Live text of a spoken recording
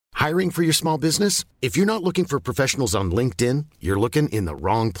Hiring for your small business? If you're not looking for professionals on LinkedIn, you're looking in the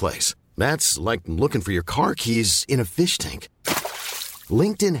wrong place. That's like looking for your car keys in a fish tank.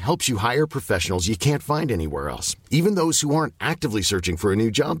 LinkedIn helps you hire professionals you can't find anywhere else, even those who aren't actively searching for a new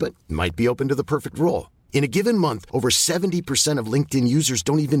job but might be open to the perfect role. In a given month, over 70% of LinkedIn users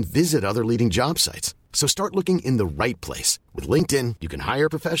don't even visit other leading job sites. So start looking in the right place. With LinkedIn, you can hire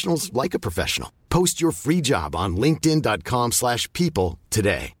professionals like a professional. Post your free job on linkedin.com/people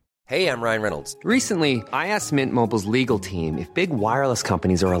today. Hey, I'm Ryan Reynolds. Recently, I asked Mint Mobile's legal team if big wireless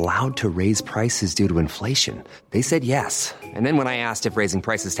companies are allowed to raise prices due to inflation. They said yes. And then when I asked if raising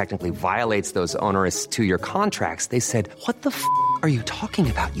prices technically violates those onerous two-year contracts, they said, "What the f*** are you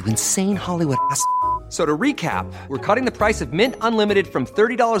talking about, you insane Hollywood ass?" So to recap, we're cutting the price of Mint Unlimited from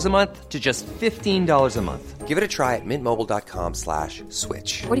 $30 a month to just $15 a month. Give it a try at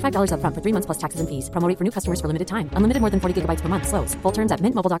mintmobile.com/switch. $45 up front for 3 months plus taxes and fees. Promo rate for new customers for limited time. Unlimited more than 40 gigabytes per month. Slows full terms at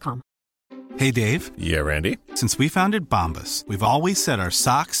mintmobile.com. Hey, Dave. Yeah, Randy. Since we founded Bombas, we've always said our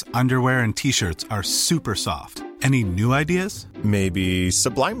socks, underwear, and T-shirts are super soft. Any new ideas? Maybe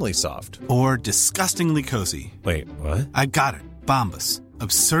sublimely soft. Or disgustingly cozy. Wait, what? I got it. Bombas.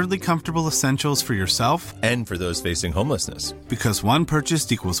 Absurdly comfortable essentials for yourself and for those facing homelessness. Because one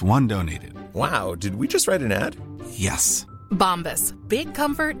purchased equals one donated. Wow, did we just write an ad? Yes. Bombas. Big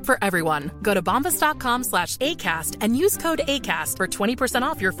comfort for everyone. Go to bombas.com/ACAST and use code ACAST for 20%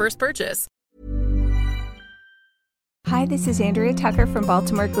 off your first purchase. Hi, this is Andrea Tucker from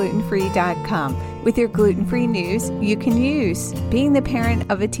BaltimoreGlutenFree.com with your gluten-free news you can use. Being the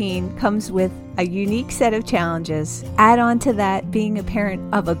parent of a teen comes with a unique set of challenges. Add on to that being a parent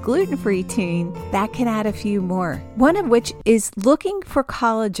of a gluten-free teen, that can add a few more. One of which is looking for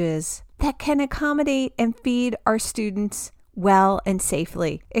colleges that can accommodate and feed our students well and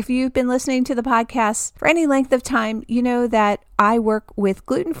safely. If you've been listening to the podcast for any length of time, you know that I work with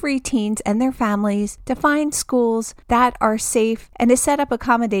gluten-free teens and their families to find schools that are safe and to set up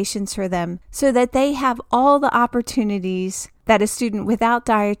accommodations for them so that they have all the opportunities that a student without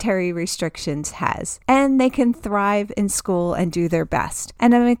dietary restrictions has, and they can thrive in school and do their best.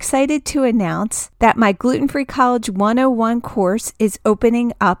 And I'm excited to announce that my Gluten-Free College 101 course is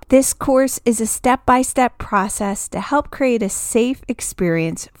opening up. This course is a step-by-step process to help create a safe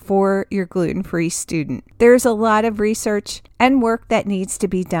experience for your gluten-free student. There's a lot of research and work that needs to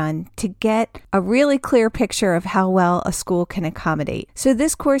be done to get a really clear picture of how well a school can accommodate. So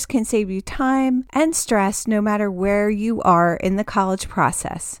this course can save you time and stress no matter where you are in the college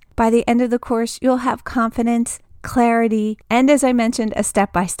process. By the end of the course, you'll have confidence, clarity, and as I mentioned, a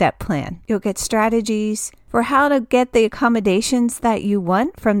step-by-step plan. You'll get strategies for how to get the accommodations that you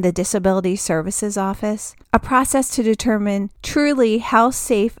want from the Disability Services Office, a process to determine truly how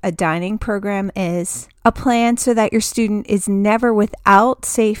safe a dining program is, a plan so that your student is never without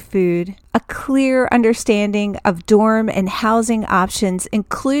safe food, a clear understanding of dorm and housing options,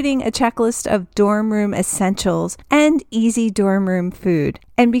 including a checklist of dorm room essentials and easy dorm room food.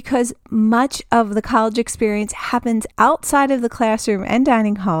 And because much of the college experience happens outside of the classroom and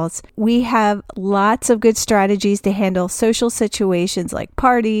dining halls, we have lots of good strategies to handle social situations like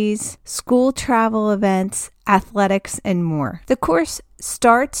parties, school travel events, athletics, and more. The course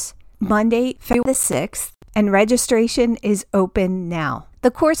starts Monday, February the 6th, and registration is open now.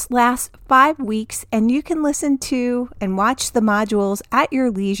 The course lasts 5 weeks, and you can listen to and watch the modules at your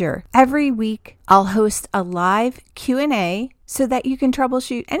leisure. Every week, I'll host a live Q&A so that you can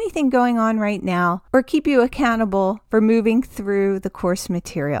troubleshoot anything going on right now or keep you accountable for moving through the course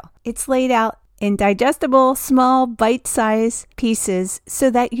material. It's laid out in digestible, small, bite-sized pieces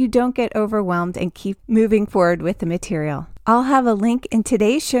so that you don't get overwhelmed and keep moving forward with the material. I'll have a link in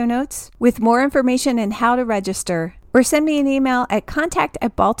today's show notes with more information and how to register, or send me an email at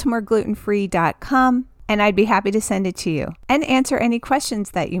contact@baltimoreglutenfree.com and I'd be happy to send it to you and answer any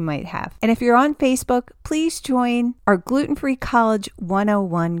questions that you might have. And if you're on Facebook, please join our Gluten-Free College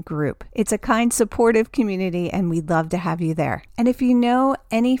 101 group. It's a kind, supportive community, and we'd love to have you there. And if you know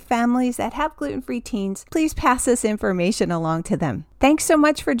any families that have gluten-free teens, please pass this information along to them. Thanks so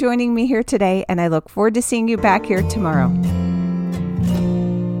much for joining me here today, and I look forward to seeing you back here tomorrow.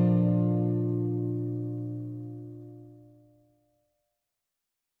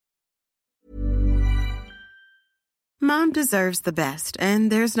 Mom deserves the best,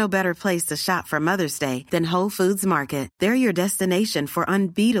 and there's no better place to shop for Mother's Day than Whole Foods Market. They're your destination for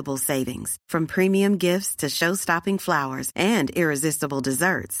unbeatable savings, from premium gifts to show-stopping flowers and irresistible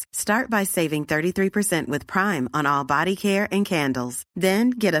desserts. Start by saving 33% with Prime on all body care and candles.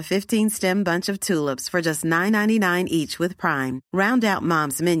 Then get a 15-stem bunch of tulips for just $9.99 each with Prime. Round out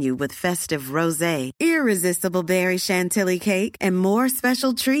Mom's menu with festive rosé, irresistible berry chantilly cake, and more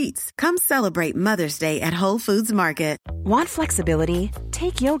special treats. Come celebrate Mother's Day at Whole Foods Market. Want flexibility?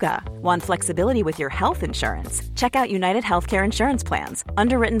 Take yoga. Want flexibility with your health insurance? Check out United Healthcare Insurance Plans.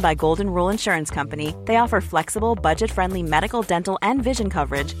 Underwritten by Golden Rule Insurance Company, they offer flexible, budget-friendly medical, dental, and vision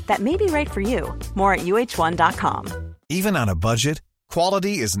coverage that may be right for you. More at uh1.com. Even on a budget,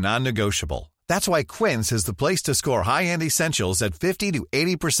 quality is non-negotiable. That's why Quince is the place to score high-end essentials at 50 to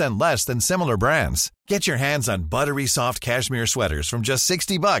 80% less than similar brands. Get your hands on buttery soft cashmere sweaters from just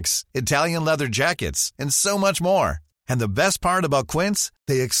 $60, Italian leather jackets, and so much more. And the best part about Quince,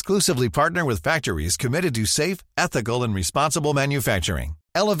 they exclusively partner with factories committed to safe, ethical, and responsible manufacturing.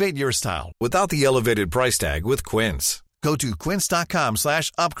 Elevate your style without the elevated price tag with Quince. Go to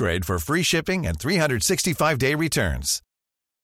quince.com/upgrade for free shipping and 365-day returns.